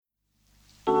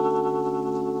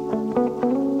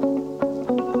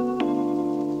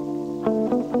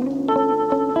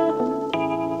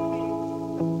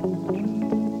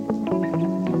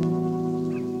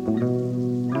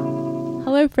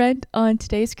friend. On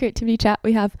today's creativity chat,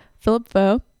 we have Philip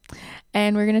Vo,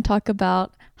 and we're going to talk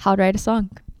about how to write a song.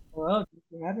 Well, thanks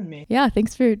for having me. Yeah,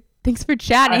 thanks for I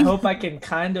chatting. hope I can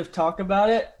kind of talk about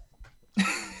it.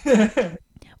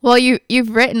 Well,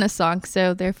 you've written a song,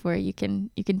 so therefore you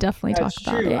can definitely talk That's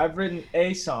about true. it. I've written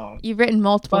a song, You've written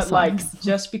multiple but like songs.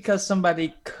 just because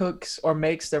somebody cooks or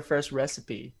makes their first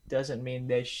recipe doesn't mean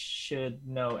they should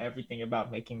know everything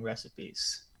about making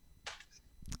recipes.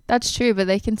 That's true, but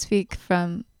they can speak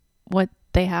from what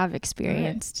they have Right.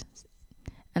 experienced.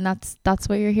 And that's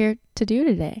what you're here to do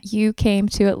today. You came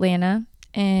to Atlanta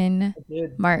in I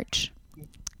did. March,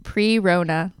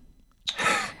 pre-Rona.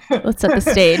 Let's set the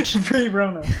stage.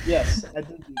 Pre-Rona. Yes, I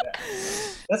did do that.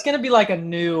 That's gonna be like a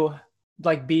new,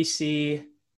 like BC,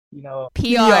 PR.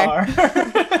 PR.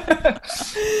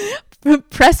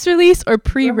 Press release or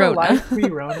Remember pre-Rona? life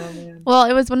pre-Rona, man? Well,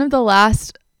 it was one of the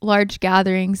last large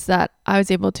gatherings that I was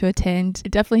able to attend.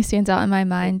 It definitely stands out in my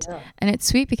mind. Yeah. And it's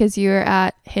sweet because you were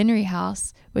at Henry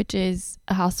House, which is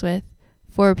a house with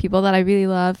 4 people that I really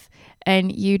love.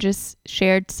 And you just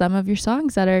shared some of your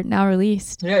songs that are now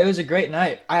released. Yeah, it was a great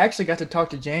night. I actually got to talk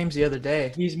to James the other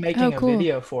day. He's making cool. a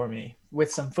video for me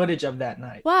with some footage of that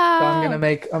night. Wow. So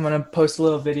I'm gonna post a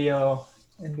little video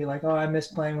and be like, oh, I miss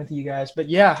playing with you guys. But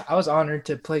yeah, I was honored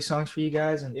to play songs for you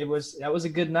guys, and that was a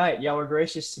good night. Y'all were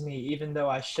gracious to me, even though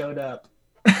I showed up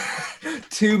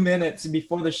 2 minutes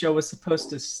before the show was supposed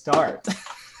to start.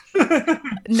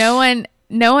 No one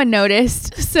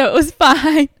noticed, so it was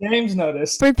fine. James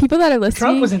noticed. For people that are listening,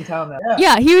 Trump was in town now.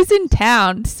 Yeah, he was in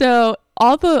town. So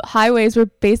all the highways were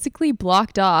basically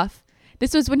blocked off.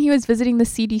 This was when he was visiting the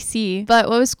CDC. But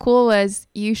what was cool was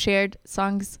you shared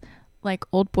songs like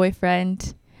Old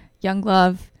Boyfriend, Young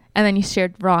Love, and then you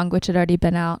shared Wrong, which had already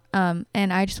been out. And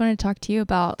I just wanted to talk to you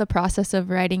about the process of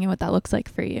writing and what that looks like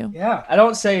for you. Yeah, I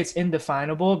don't say it's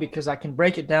indefinable because I can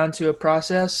break it down to a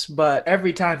process, but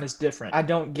every time is different. I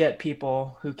don't get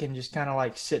people who can just kind of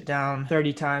like sit down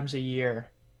 30 times a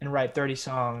year and write 30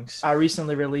 songs. I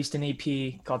recently released an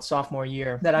EP called Sophomore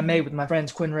Year that I made with my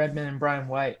friends Quinn Redmond and Brian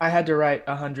White. I had to write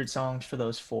 100 songs for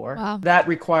those 4. Wow. That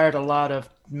required a lot of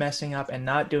messing up and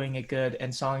not doing it good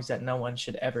and songs that no one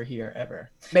should ever hear ever.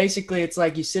 Basically, it's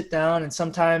like you sit down and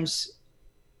sometimes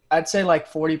I'd say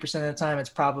like 40% of the time it's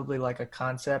probably like a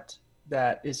concept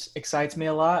that excites me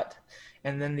a lot.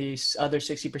 And then the other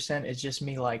 60% is just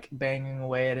me like banging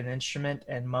away at an instrument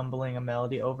and mumbling a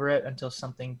melody over it until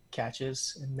something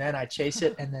catches. And then I chase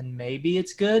it and then maybe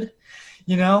it's good,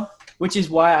 which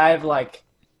is why I've like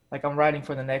I'm writing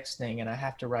for the next thing and I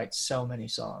have to write so many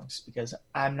songs because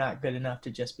I'm not good enough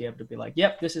to just be able to be like,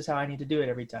 yep, this is how I need to do it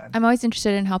every time. I'm always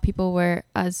interested in how people were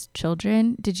as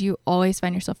children. Did you always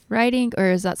find yourself writing, or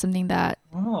is that something that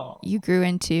you grew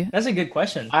into? That's a good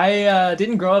question. I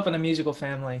didn't grow up in a musical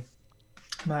family.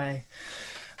 My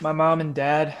mom and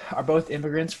dad are both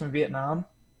immigrants from Vietnam,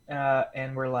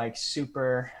 and we're like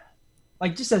super,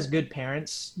 like just as good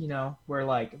parents, we're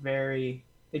like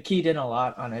they keyed in a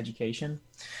lot on education,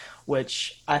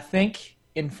 which I think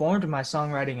informed my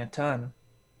songwriting a ton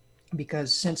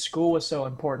because since school was so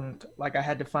important, like I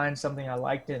had to find something I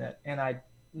liked in it, and I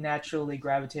naturally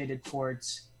gravitated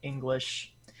towards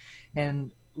English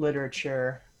and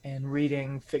literature and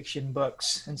reading fiction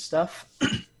books and stuff.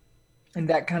 And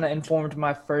that kind of informed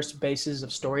my first basis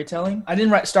of storytelling. I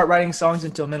didn't start writing songs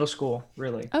until middle school,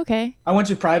 really. Okay. I went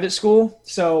to private school,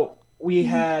 so we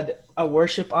had a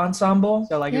worship ensemble.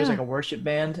 So it was like a worship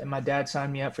band, and my dad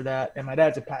signed me up for that. And my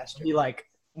dad's a pastor. He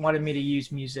wanted me to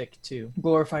use music to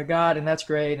glorify God, and that's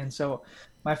great. And so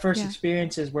my first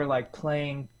experiences were like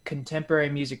playing contemporary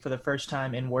music for the first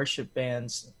time in worship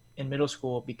bands in middle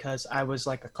school because I was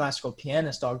like a classical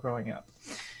pianist all growing up.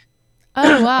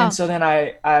 Oh, wow. And so then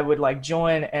I would like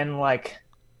join, and like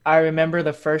I remember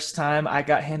the first time I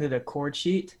got handed a chord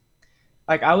sheet.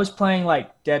 Like I was playing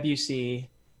like Debussy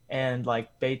and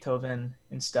like Beethoven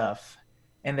and stuff,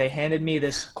 and they handed me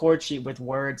this chord sheet with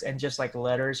words and just like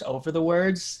letters over the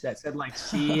words that said like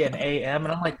C and AM,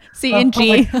 and I'm like, C and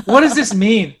G. like, what does this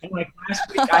mean? And like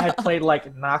last week I had played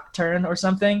like Nocturne or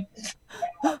something.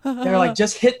 They were like,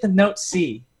 just hit the note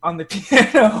C on the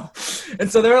piano. And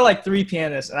so there were like 3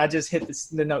 pianists, and I just hit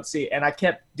the note C, and I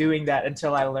kept doing that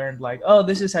until I learned like, oh,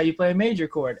 this is how you play a major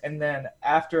chord. And then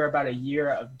after about a year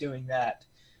of doing that,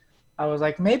 I was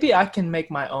like, maybe I can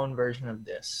make my own version of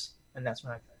this. And that's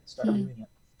when I started doing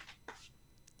it.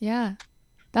 Yeah,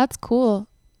 that's cool.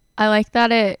 I like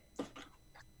that it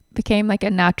became like a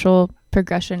natural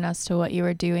progression as to what you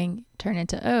were doing turn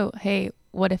into, oh, hey,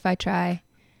 what if I try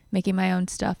making my own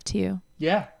stuff too?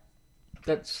 Yeah.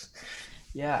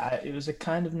 It was a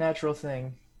kind of natural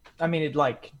thing. I mean, it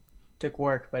like took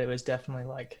work, but it was definitely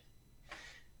like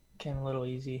came a little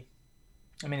easy.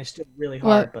 I mean, it's still really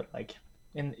Well, hard, but like,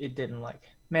 and it didn't like.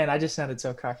 Man, I just sounded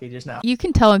so cocky just now. you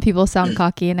can tell when people sound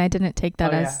cocky, and I didn't take Oh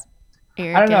that yeah. as I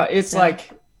don't know. arrogant. It's So,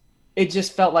 like it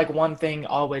just felt like one thing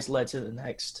always led to the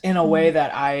next in a way mm,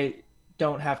 that I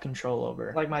don't have control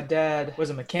over. Like my dad was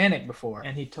a mechanic before,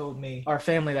 and he told me our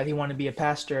family that he wanted to be a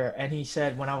pastor, and he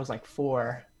said when I was like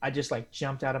 4, I just like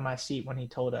jumped out of my seat when he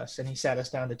told us, and he sat us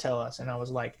down to tell us, and I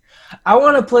was like, I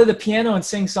want to play the piano and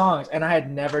sing songs, and I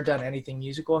had never done anything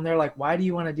musical, and they're like, why do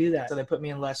you want to do that? So they put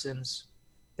me in lessons.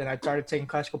 Then I started taking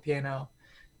classical piano.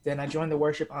 Then I joined the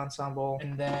worship ensemble,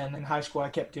 and then in high school I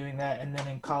kept doing that, and then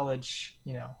in college,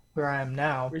 where I am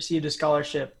now, received a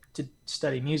scholarship to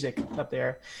study music up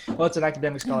there. Well, it's an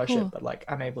academic oh, scholarship, cool. but like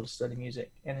I'm able to study music,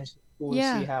 and it's cool to see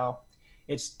Yeah. how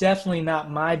it's definitely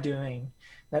not my doing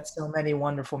that so many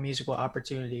wonderful musical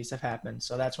opportunities have happened.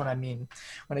 So that's what I mean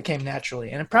when it came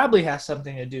naturally, and it probably has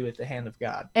something to do with the hand of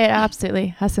God. It absolutely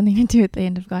has something to do with the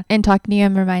hand of God. And talking to you,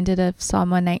 I'm reminded of Psalm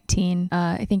 119.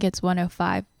 I think it's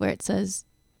 105, where it says,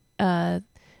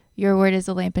 your word is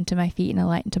a lamp unto my feet and a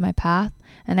light unto my path.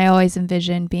 And I always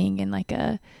envision being in like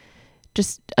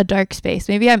just a dark space.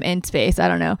 Maybe I'm in space. I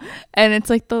don't know. And it's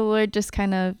like the Lord just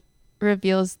kind of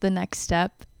reveals the next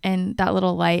step, and that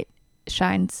little light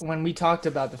shines. When we talked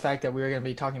about the fact that we were going to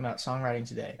be talking about songwriting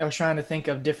today, I was trying to think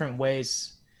of different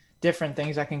ways, different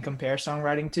things I can compare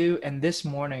songwriting to. And this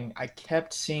morning I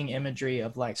kept seeing imagery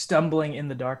of like stumbling in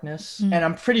the darkness. Mm. And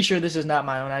I'm pretty sure this is not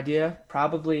my own idea,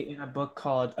 probably in a book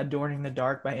called Adorning the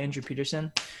Dark by Andrew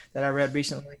Peterson that I read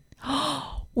recently.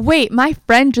 Wait, my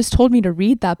friend just told me to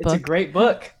read that It's a book. great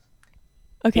book.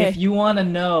 Okay. If you want to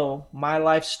know my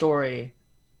life story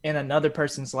in another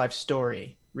person's life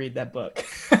story, read that book.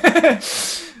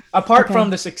 Apart Okay. from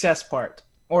the success part,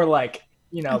 or like,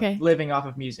 Okay. living off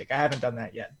of music. I haven't done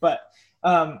that yet. But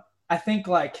I think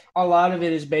like a lot of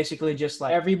it is basically just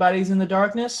like everybody's in the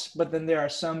darkness, but then there are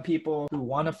some people who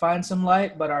want to find some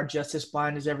light, but are just as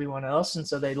blind as everyone else. And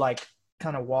so they like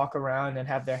kind of walk around and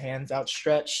have their hands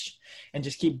outstretched and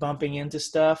just keep bumping into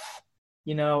stuff.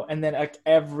 And then like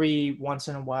every once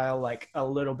in a while, like a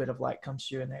little bit of light comes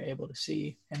through and they're able to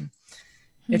see. And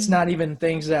it's not even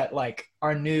things that like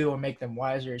are new or make them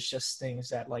wiser. It's just things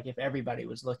that like if everybody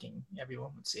was looking,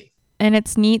 everyone would see. And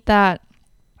it's neat that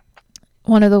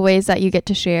one of the ways that you get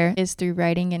to share is through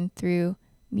writing and through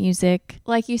music.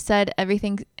 Like you said,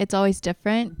 it's always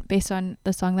different based on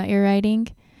the song that you're writing.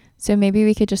 So maybe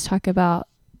we could just talk about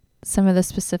some of the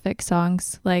specific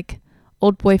songs, like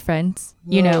Old Boyfriends.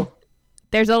 Whoa.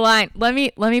 There's a line. Let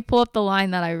me pull up the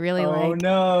line that I really like. Oh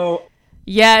no.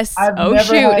 Yes. I've Oh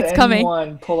never shoot, had it's coming.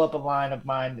 anyone pull up a line of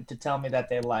mine to tell me that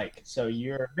they like. So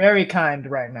you're very kind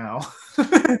right now.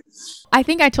 I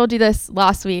think I told you this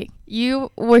last week.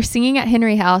 You were singing at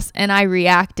Henry House and I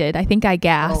reacted. I think I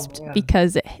gasped man.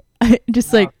 because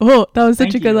just Wow. like, oh, that was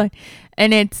such Thank a good you. line.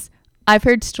 And I've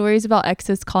heard stories about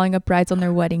exes calling up brides on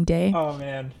their wedding day, Oh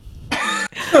man.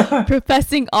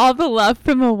 professing all the love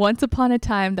from a once upon a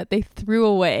time that they threw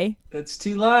away. That's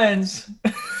 2 lines.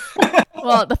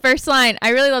 Well, the first line, I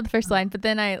really love the first line, but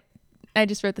then I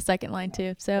just wrote the second line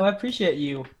too. So Well, I appreciate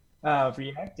you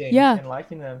reacting Yeah. and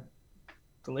liking the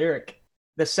lyric.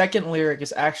 The second lyric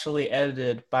is actually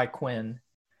edited by Quinn.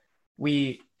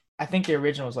 I think the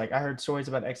original was like, I heard stories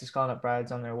about exes calling up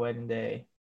brides on their wedding day.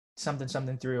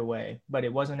 Something threw away, but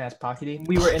it wasn't as pockety.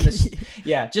 We were in this,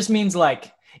 yeah, just means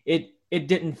like it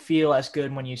didn't feel as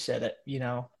good when you said it,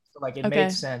 So, like it Okay.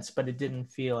 made sense, but it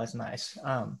didn't feel as nice.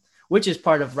 Which is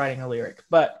part of writing a lyric.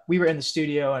 But we were in the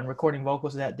studio and recording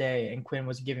vocals that day, and Quinn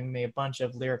was giving me a bunch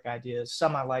of lyric ideas.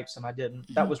 Some I liked, some I didn't.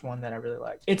 That was one that I really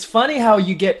liked. It's funny how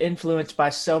you get influenced by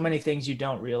so many things you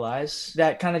don't realize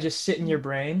that kind of just sit in your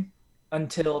brain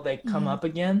until they come up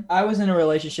again. I was in a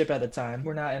relationship at the time.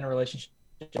 We're not in a relationship.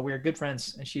 We're good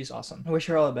friends, and she's awesome. I wish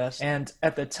her all the best. And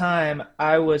at the time,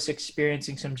 I was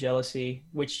experiencing some jealousy,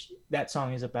 which that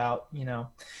song is about,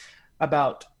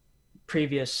 about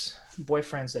previous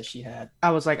boyfriends that she had.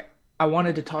 I was like, I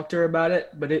wanted to talk to her about it,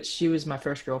 but she was my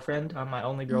first girlfriend, my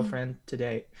only girlfriend to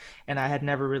date. And I had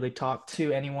never really talked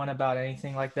to anyone about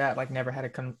anything like that, like never had a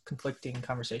conflicting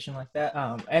conversation like that.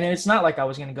 And it's not like I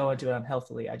was going to go into it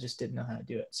unhealthily. I just didn't know how to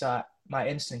do it. So my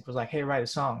instinct was like, hey, write a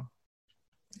song.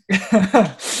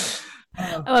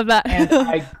 I love that. And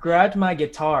I grabbed my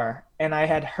guitar and I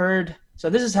had heard, so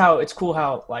this is how it's cool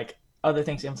how like other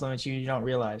things influence you don't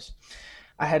realize.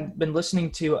 I had been listening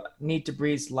to Need to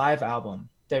Breathe's live album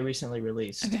they recently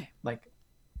released. Okay. Like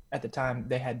at the time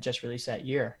they had just released that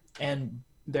year. And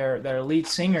their lead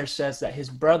singer says that his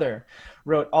brother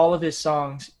wrote all of his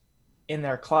songs in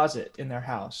their closet in their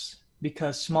house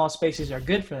because small spaces are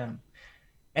good for them.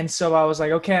 And so I was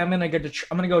like, okay, I'm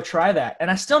gonna go try that,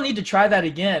 and I still need to try that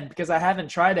again because I haven't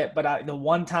tried it. But the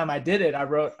one time I did it, I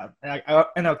wrote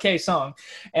an okay song,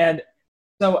 and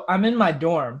so I'm in my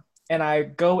dorm, and I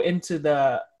go into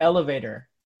the elevator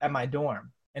at my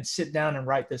dorm and sit down and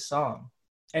write this song,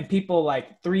 and people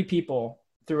like 3 people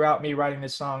throughout me writing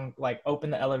this song like open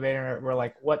the elevator and were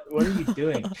like, what are you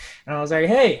doing? And I was like,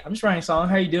 hey, I'm just writing a song.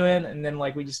 How you doing? And then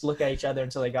like we just look at each other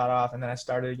until they got off, and then I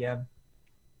started again.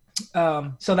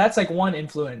 So that's like one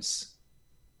influence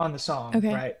on the song,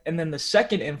 Okay. right? And then the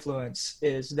second influence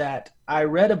is that I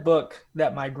read a book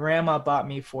that my grandma bought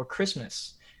me for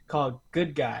Christmas called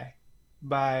Good Guy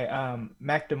by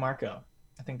Mac DeMarco.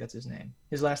 I think that's his name.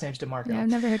 His last name's DeMarco. Yeah, I've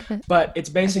never heard of it. But it's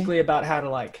basically about how to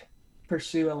like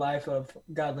pursue a life of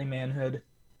godly manhood.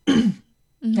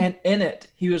 Mm-hmm. And in it,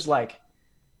 he was like,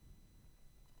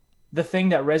 the thing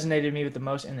that resonated me with the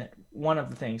most in it, one of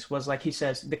the things was like, he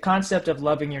says, the concept of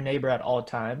loving your neighbor at all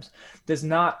times does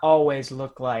not always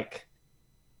look like,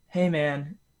 hey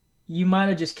man, you might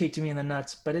have just kicked me in the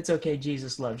nuts, but it's okay.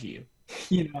 Jesus loves you,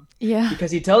 you know, Yeah.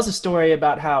 because he tells a story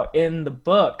about how in the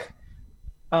book,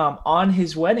 on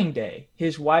his wedding day,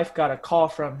 his wife got a call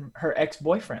from her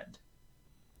ex-boyfriend.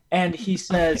 And he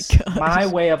says, my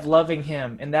way of loving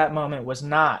him in that moment was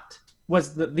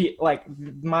the like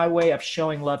my way of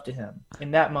showing love to him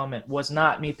in that moment was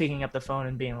not me picking up the phone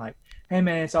and being like, hey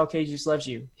man, it's okay, Jesus loves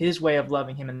you. His way of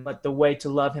loving him, and but the way to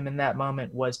love him in that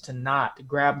moment was to not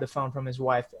grab the phone from his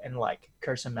wife and like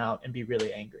curse him out and be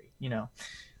really angry, you know.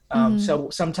 So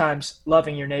sometimes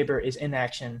loving your neighbor is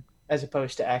inaction as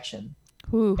opposed to action.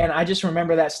 Ooh. And I just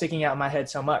remember that sticking out in my head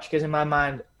so much because in my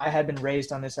mind, I had been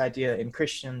raised on this idea in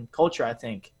Christian culture, I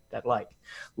think, that like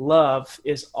love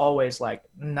is always like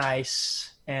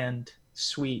nice and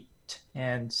sweet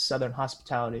and Southern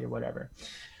hospitality or whatever.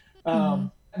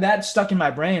 That stuck in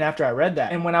my brain after I read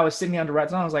that. And when I was sitting down to write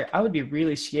the song, I was like, I would be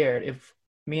really scared if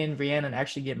me and Rhiannon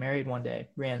actually get married one day.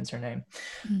 Rhiannon's her name.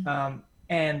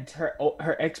 And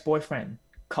her ex-boyfriend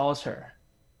calls her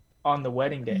on the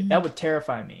wedding day. That would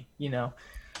terrify me, you know?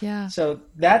 Yeah. So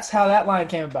that's how that line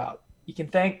came about. You can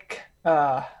thank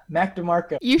Mac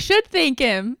DeMarco. You should thank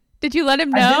him. Did you let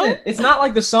him I know? didn't. It's not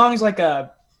like the song's like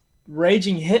a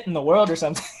raging hit in the world or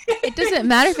something. It doesn't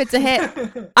matter if it's a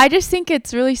hit. I just think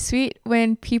it's really sweet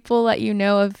when people let you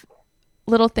know of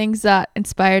little things that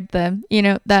inspired them, you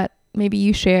know, that maybe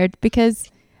you shared,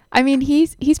 because I mean,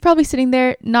 he's probably sitting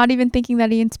there not even thinking that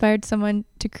he inspired someone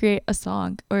to create a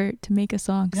song or to make a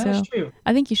song. Yeah, so that's true.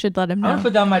 I think you should let him I'm gonna know.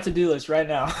 put down my to-do list right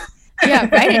now. Yeah,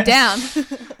 write it down.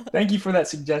 Thank you for that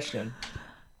suggestion.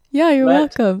 Yeah, you're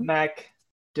Let welcome. Mac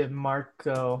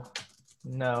DeMarco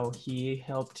know he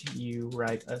helped you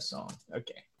write a song.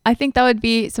 Okay. I think that would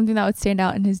be something that would stand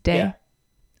out in his day. Yeah.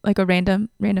 Like a random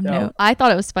note. I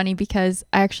thought it was funny because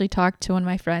I actually talked to one of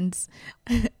my friends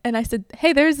and I said,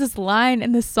 hey, there's this line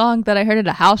in this song that I heard at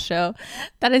a house show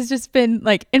that has just been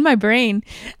like in my brain.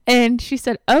 And she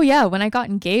said, oh yeah, when I got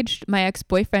engaged, my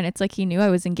ex-boyfriend, it's like he knew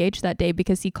I was engaged that day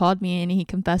because he called me and he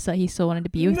confessed that he still wanted to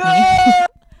be with me.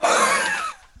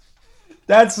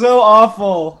 That's so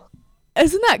awful.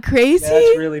 Isn't that crazy? Yeah,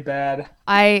 that's really bad.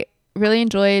 I really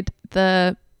enjoyed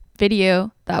the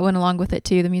video that went along with it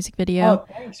too, the music video. Oh,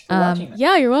 thanks for watching that.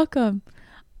 Yeah, you're welcome.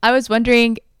 I was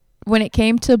wondering when it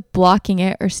came to blocking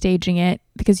it or staging it,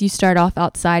 because you start off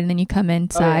outside and then you come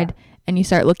inside and you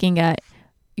start looking at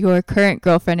your current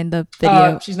girlfriend in the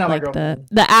video. She's not like my girlfriend.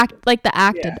 The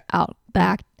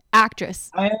actress.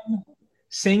 I am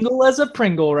single as a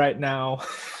Pringle right now.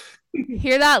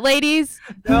 Hear that, ladies?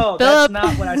 No, Philip. that's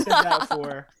not what I said that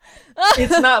for.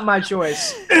 It's not my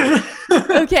choice.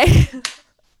 Okay.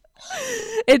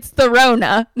 It's the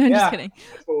Rona. No, I'm just kidding.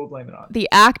 That's what we'll blame it on. The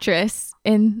actress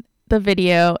in the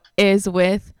video is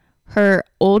with her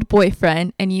old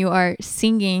boyfriend, and you are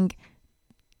singing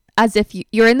as if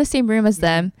you're in the same room as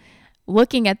them,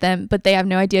 looking at them, but they have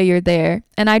no idea you're there.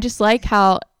 And I just like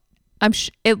how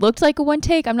it looked like a one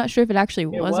take. I'm not sure if it actually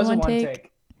was a one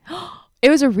take. It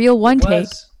was a real one take.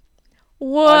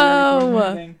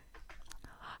 Whoa.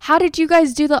 How did you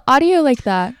guys do the audio like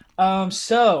that?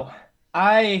 So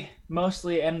I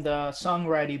mostly am the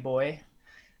songwriting boy,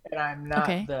 and I'm not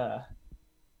the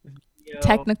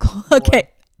technical. Okay,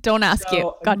 don't ask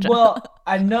you. Gotcha. Well,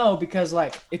 I know because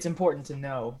like it's important to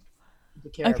know to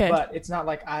care, Okay. but it's not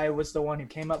like I was the one who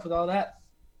came up with all that.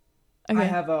 Okay. I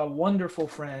have a wonderful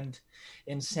friend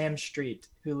in Sam Street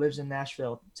who lives in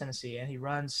Nashville, Tennessee, and he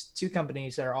runs 2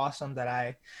 companies that are awesome that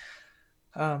I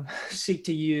seek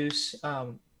to use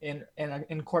and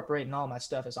incorporate in all my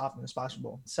stuff as often as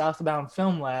possible. Southbound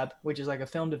Film Lab, which is like a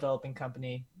film developing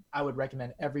company. I would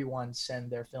recommend everyone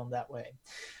send their film that way.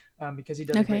 because he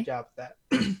does a Okay. great job with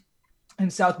that.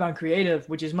 And Southbound Creative,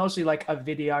 which is mostly like a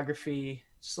videography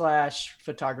slash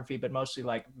photography, but mostly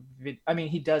like, I mean,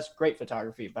 he does great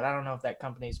photography, but I don't know if that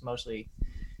company's mostly,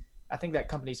 I think that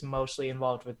company's mostly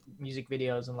involved with music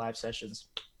videos and live sessions.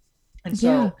 And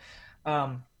Yeah. so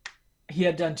um, he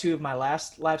had done two of my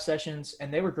last live sessions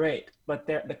and they were great, but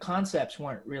the concepts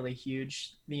weren't really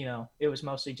huge. You know, it was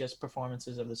mostly just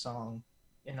performances of the song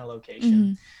in a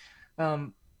location. Hmm.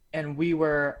 Um, and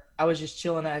I was just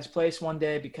chilling at his place one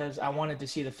day because I wanted to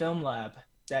see the film lab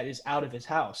that is out of his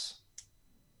house.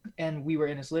 And we were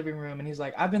in his living room and he's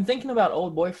like, I've been thinking about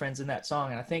old boyfriends in that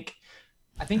song. And I think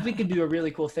we could do a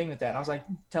really cool thing with that. And I was like,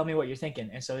 tell me what you're thinking.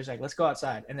 And so he's like, let's go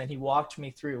outside. And then he walked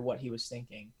me through what he was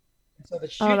thinking. And so the Oh,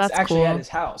 shoot's that's actually at cool. his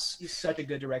house. He's such a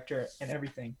good director and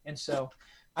everything. And so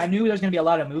I knew there was going to be a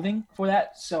lot of moving for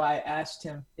that. So I asked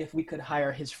him if we could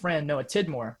hire his friend, Noah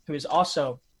Tidmore, who is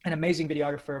also an amazing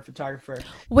videographer, photographer.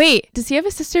 Wait, does he have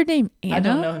a sister named I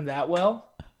don't Anna? know him that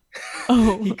well. He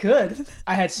Oh. could.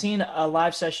 I had seen a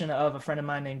live session of a friend of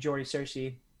mine named Jordy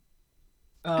Cersei.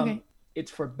 Um, Okay. it's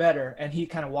for Better, and he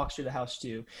kind of walks through the house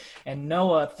too. And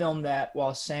Noah filmed that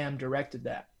while Sam directed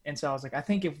that. And so I was like, I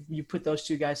think if you put those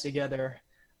two guys together,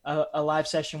 a live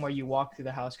session where you walk through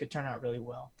the house could turn out really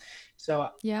well. So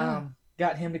Yeah.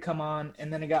 got him to come on,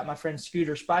 and then I got my friend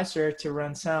Scooter Spicer to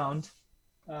run sound.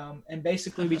 And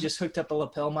basically, we just hooked up a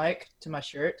lapel mic to my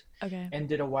shirt Okay. and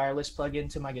did a wireless plug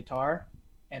into my guitar,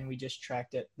 and we just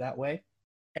tracked it that way.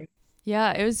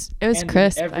 Yeah, it was And in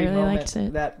crisp. I every really liked moment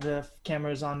it. that the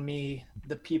camera's on me,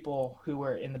 the people who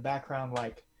were in the background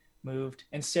like moved.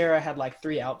 And Sarah had like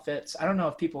three outfits. I don't know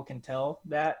if people can tell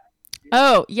that.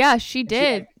 Oh, yeah, she And she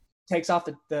did. like takes off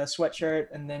the sweatshirt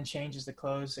and then changes the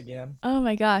clothes again. Oh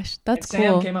my gosh, And that's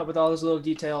Sam cool. came up with all those little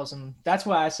details, and that's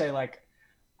why I say like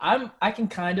I can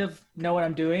kind of know what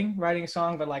I'm doing writing a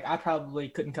song, but like I probably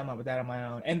couldn't come up with that on my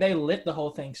own. And they lit the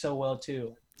whole thing so well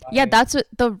too. Yeah, Like, that's what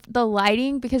the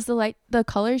lighting, because the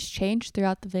colors change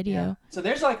throughout the yeah. video. So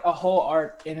there's like a whole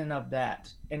art in and of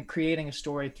that, and creating a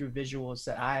story through visuals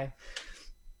that I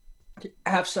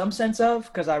have some sense of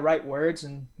because I write words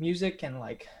and music and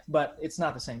like, but it's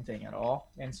not the same thing at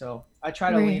all. And so I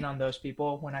try to lean Right. on those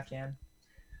people when I can,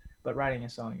 but writing a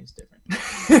song is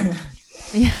different.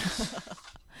 Yeah.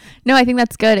 No, I think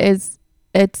that's good. Is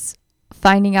it's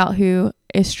finding out who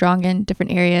is strong in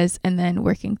different areas and then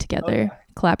working Oh together,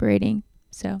 collaborating.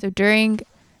 So during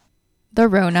the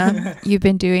Rona, yeah. you've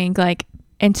been doing like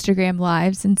Instagram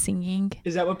lives and singing.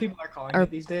 Is that what people are calling Or it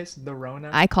these days? The Rona?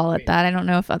 I call it Wait, that. I don't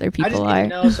know if other I people just need to are.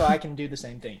 know so I can do the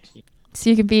same thing. So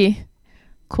you can be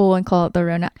cool and call it the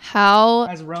Rona. How,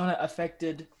 Has Rona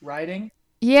affected writing?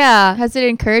 yeah, has it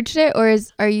encouraged it, or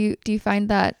do you find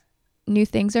that new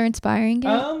things are inspiring it?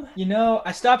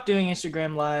 I stopped doing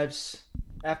Instagram lives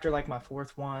after like my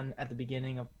fourth one at the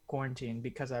beginning of quarantine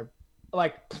because I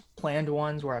like planned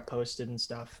ones where I posted and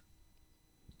stuff.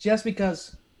 Just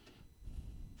because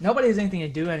nobody has anything to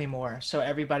do anymore, so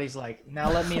everybody's like,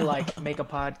 now let me like make a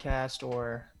podcast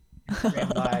or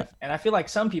Instagram live, and I feel like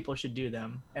some people should do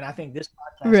them. And I think this podcast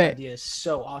Right. idea is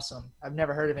so awesome. I've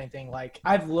never heard of anything like.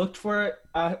 I've looked for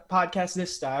a podcast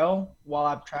this style while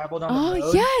I've traveled on the Oh,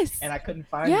 road, yes. and I couldn't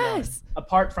find one. Yes.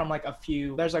 Apart from like a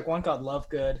few, there's like one called Love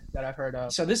Good that I've heard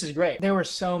of. So this is great. There were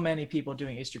so many people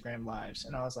doing Instagram lives,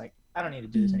 and I was like, I don't need to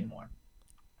do this Mm. anymore.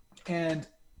 And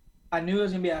I knew I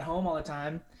was gonna be at home all the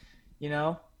time, you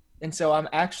know. And so I'm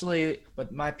actually,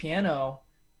 but my piano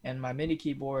and my MIDI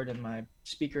keyboard and my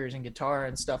speakers and guitar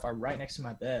and stuff are right next to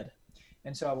my bed.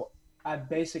 And so I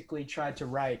basically tried to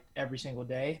write every single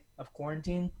day of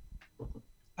quarantine.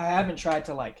 I haven't tried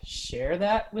to like share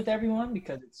that with everyone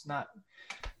because it's not,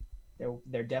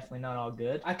 they're definitely not all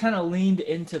good. I kind of leaned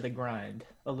into the grind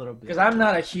a little bit because I'm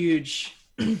not a huge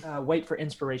wait for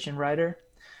inspiration writer.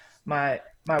 My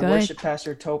Good. worship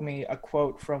pastor told me a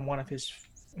quote from one of his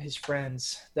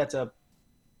friends that's a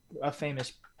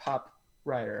famous pop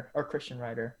writer or Christian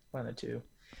writer, one of the two.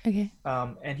 Okay.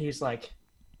 And he's like,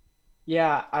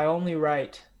 yeah, I only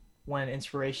write when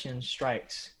inspiration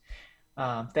strikes.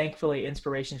 Thankfully,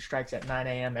 inspiration strikes at 9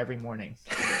 a.m. every morning.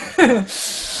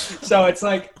 So it's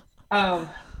like, I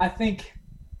think,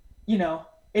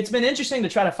 it's been interesting to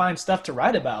try to find stuff to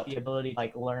write about, the ability to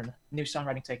like learn new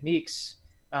songwriting techniques,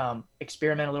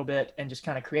 experiment a little bit, and just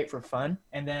kind of create for fun.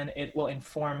 And then it will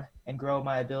inform and grow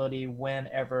my ability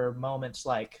whenever moments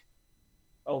like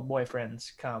old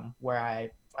boyfriends come where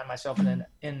I find myself in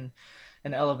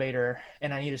an elevator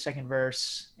and I need a second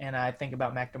verse and I think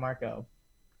about Mac DeMarco.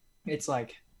 It's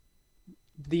like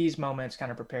these moments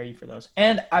kind of prepare you for those.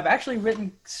 And I've actually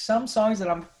written some songs that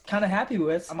I'm kind of happy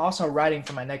with. I'm also writing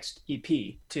for my next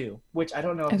EP too, which I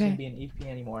don't know if it's going to be an EP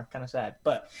anymore. Kind of sad,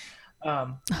 but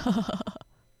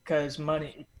because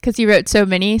money. Because you wrote so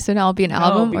many, so now it'll be an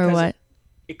album or what?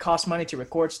 It costs money to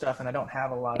record stuff, and I don't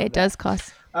have a lot of it. Does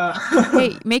cost.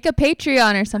 Hey, make a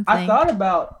Patreon or something. I thought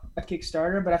about a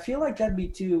Kickstarter, but I feel like that'd be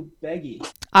too beggy.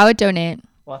 I would donate.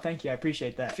 Well, thank you. I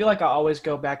appreciate that. I feel like I always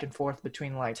go back and forth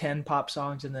between like 10 pop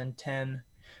songs and then 10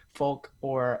 folk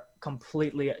or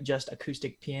completely just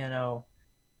acoustic piano,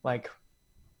 like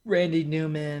Randy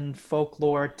Newman,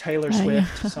 folklore, Taylor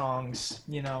Swift songs.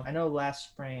 You know, I know last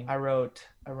spring I wrote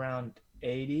around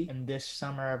 80, and this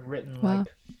summer I've written like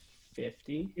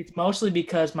 50. It's mostly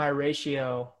because my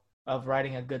ratio of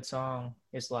writing a good song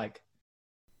is like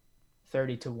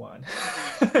 30-1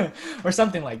 or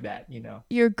something like that, you know.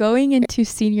 You're going into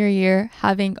senior year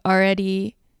having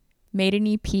already made an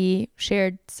EP,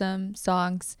 shared some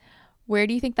songs. Where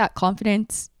do you think that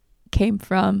confidence came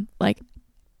from, like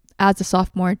as a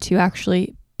sophomore, to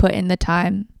actually put in the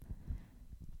time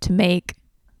to make?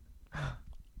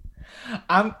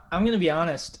 I'm going to be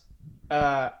honest.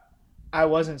 I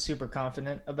wasn't super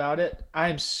confident about it.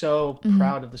 I'm so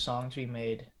proud of the songs we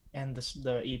made and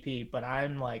the EP, but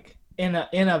I'm like in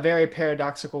a very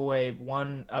paradoxical way,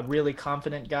 a really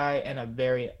confident guy and a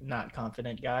very not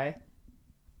confident guy.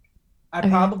 I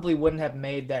probably wouldn't have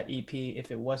made that EP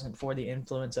if it wasn't for the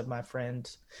influence of my friend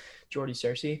Jordy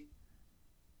Searcy.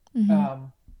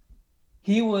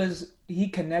 He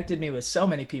connected me with so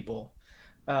many people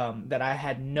that I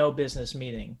had no business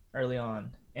meeting early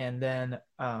on, and then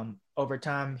over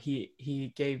time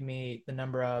he gave me the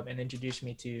number of and introduced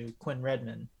me to Quinn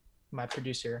Redman, my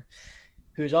producer,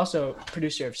 who's also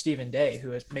producer of Stephen Day,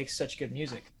 who makes such good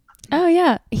music. Oh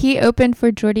yeah, he opened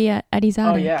for Jordy at Eddie's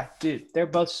Outing. Oh yeah, dude, they're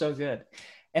both so good.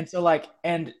 And so like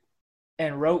and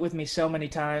wrote with me so many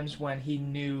times when he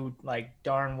knew like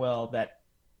darn well that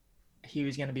he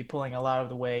was going to be pulling a lot of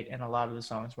the weight, and a lot of the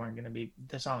songs weren't going to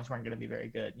be very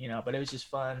good, you know, but it was just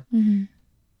fun.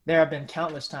 There have been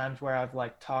countless times where I've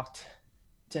like talked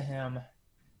to him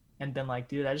and been like,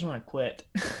 dude, I just want to quit,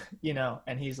 you know?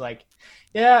 And he's like,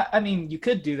 yeah, I mean, you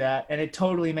could do that. And it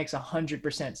totally makes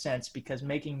 100% sense, because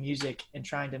making music and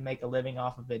trying to make a living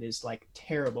off of it is like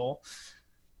terrible,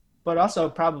 but also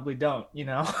probably don't, you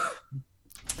know?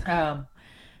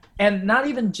 And not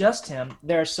even just him.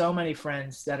 There are so many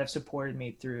friends that have supported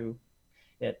me through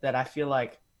it that I feel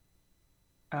like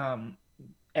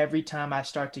every time I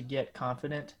start to get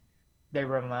confident, they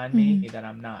remind me that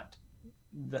I'm not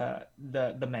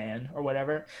the man or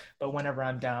whatever, but whenever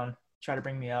I'm down, try to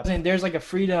bring me up. And there's like a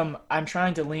freedom I'm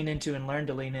trying to lean into and learn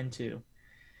to lean into,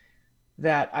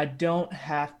 that I don't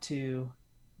have to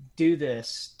do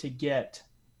this to get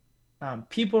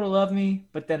people to love me,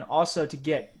 but then also to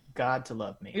get God to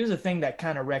love me. It was a thing that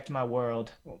kind of wrecked my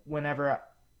world whenever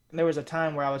there was a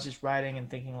time where I was just writing and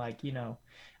thinking like, you know,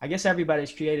 I guess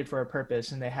everybody's created for a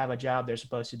purpose and they have a job they're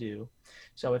supposed to do.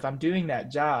 So if I'm doing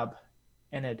that job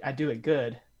and I do it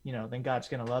good, you know, then God's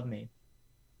going to love me.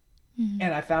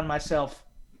 And I found myself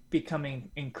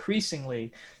becoming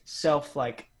increasingly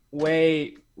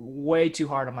way too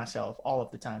hard on myself all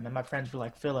of the time. And my friends were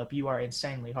like, Philip, you are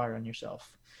insanely hard on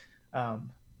yourself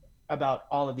about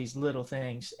all of these little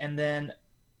things. And then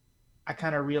I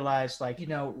kind of realized, like, you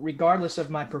know, regardless of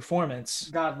my performance,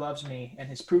 God loves me, and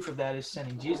his proof of that is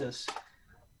sending Jesus.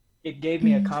 It gave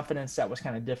me a confidence that was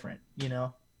kind of different, you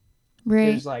know? Right.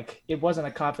 It was like, it wasn't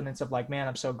a confidence of like, man,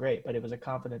 I'm so great, but it was a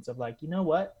confidence of like, you know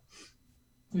what?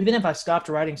 Even if I stopped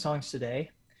writing songs today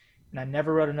and I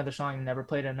never wrote another song and never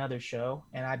played another show,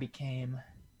 and I became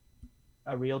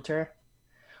a realtor,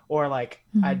 or like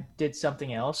I did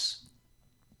something else,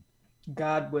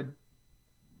 God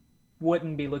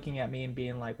wouldn't be looking at me and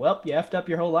being like, well, you effed up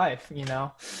your whole life, you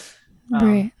know?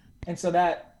 Right. And so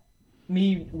that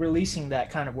me releasing that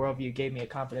kind of worldview gave me a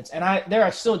confidence. And there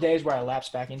are still days where I lapse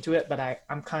back into it, but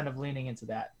I'm kind of leaning into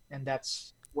that. And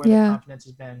that's where the confidence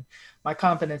has been. My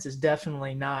confidence is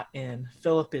definitely not in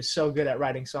Philip is so good at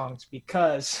writing songs,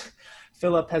 because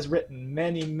Philip has written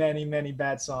many, many, many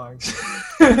bad songs.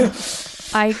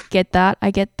 I get that.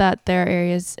 I get that there are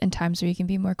areas and times where you can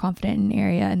be more confident in an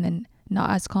area and then not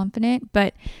as confident,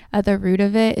 but at the root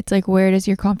of it, it's like, where does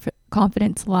your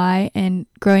confidence lie? And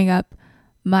growing up,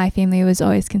 my family was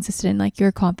always consistent, like,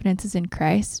 your confidence is in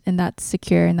Christ, and that's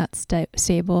secure and that's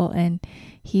stable, and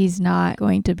he's not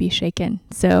going to be shaken.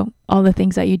 So all the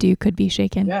things that you do could be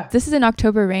shaken. Yeah. This is in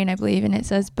October Rain, I believe, and it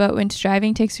says, but when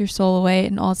striving takes your soul away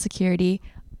in all security,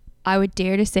 I would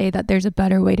dare to say that there's a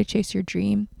better way to chase your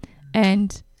dream.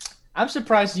 And I'm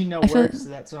surprised you know I feel words to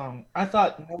that song. I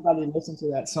thought nobody listened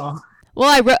to that song.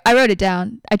 well, I wrote it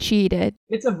down. I cheated.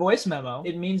 It's a voice memo.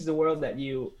 It means the world that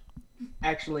you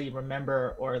actually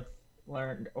remember or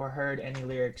learned or heard any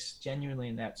lyrics genuinely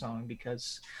in that song,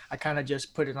 because I kind of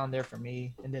just put it on there for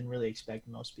me and didn't really expect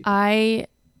most people. I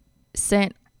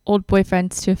sent Old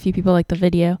Boyfriends to a few people, like the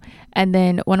video, and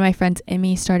then one of my friends,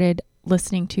 Emmy, started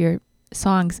listening to your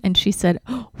songs, and she said,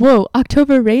 "Whoa,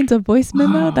 October Rain's a voice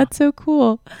memo? That's so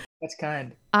cool." That's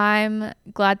kind. I'm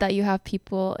glad that you have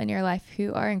people in your life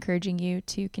who are encouraging you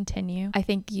to continue. I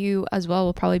think you as well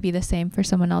will probably be the same for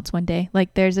someone else one day.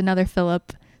 Like there's another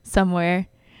Philip somewhere,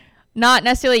 not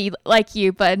necessarily like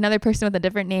you, but another person with a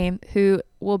different name who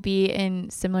will be in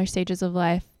similar stages of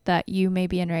life that you may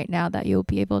be in right now that you'll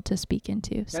be able to speak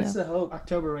into. That's So the hope.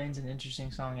 October Rain's an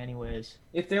interesting song anyways.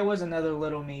 If there was another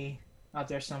little me out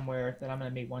there somewhere that I'm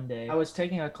going to meet one day. I was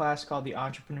taking a class called the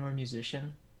Entrepreneur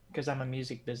Musician because I'm a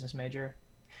music business major.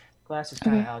 Class is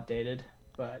kind of outdated,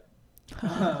 but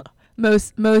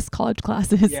most college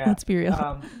classes, yeah. let's be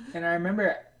real. And I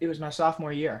remember it was my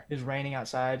sophomore year. It was raining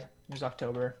outside. It was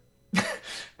October.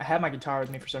 I had my guitar with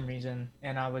me for some reason,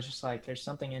 and I was just like, there's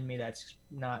something in me that's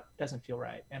doesn't feel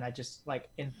right. And I just like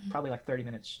in probably like 30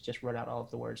 minutes just wrote out all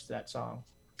of the words to that song.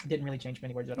 Didn't really change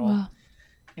many words at all. Wow.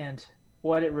 And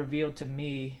what it revealed to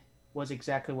me was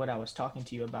exactly what I was talking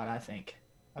to you about, I think,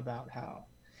 about how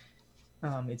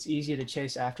it's easy to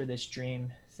chase after this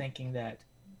dream thinking that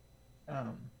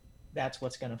that's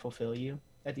what's going to fulfill you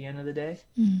at the end of the day.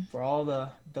 For all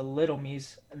the little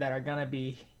me's that are going to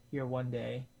be here one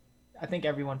day, I think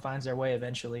everyone finds their way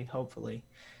eventually, hopefully,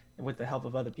 with the help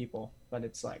of other people. But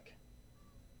it's like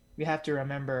we have to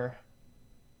remember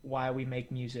why we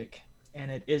make music,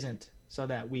 and it isn't so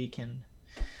that we can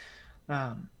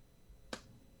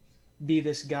be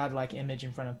this godlike image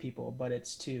in front of people, but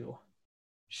it's to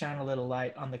shine a little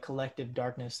light on the collective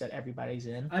darkness that everybody's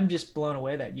in. I'm just blown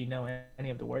away that you know any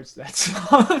of the words to that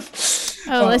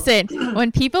song. Listen,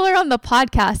 when people are on the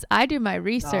podcast, I do my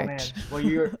research. Oh, man.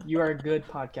 Well, you are a good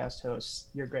podcast host.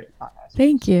 You're a great podcast.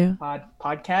 Thank you.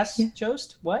 Podcast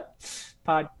host? What?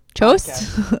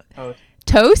 Toast? Host.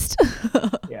 Toast?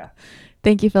 Yeah.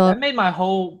 Thank you, Philip. That made my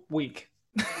whole week.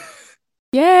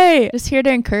 Yay! Just here to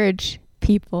encourage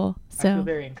people. I feel So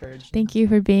very encouraged. thank you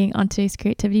for being on today's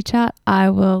creativity chat. I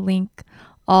will link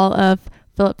all of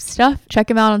Philip's stuff. Check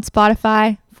him out on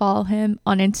Spotify. Follow him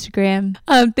on Instagram.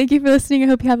 Thank you for listening. I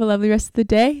hope you have a lovely rest of the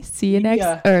day. See you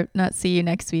next, or not see you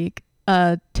next week.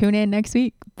 Tune in next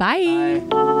week. Bye.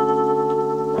 Bye.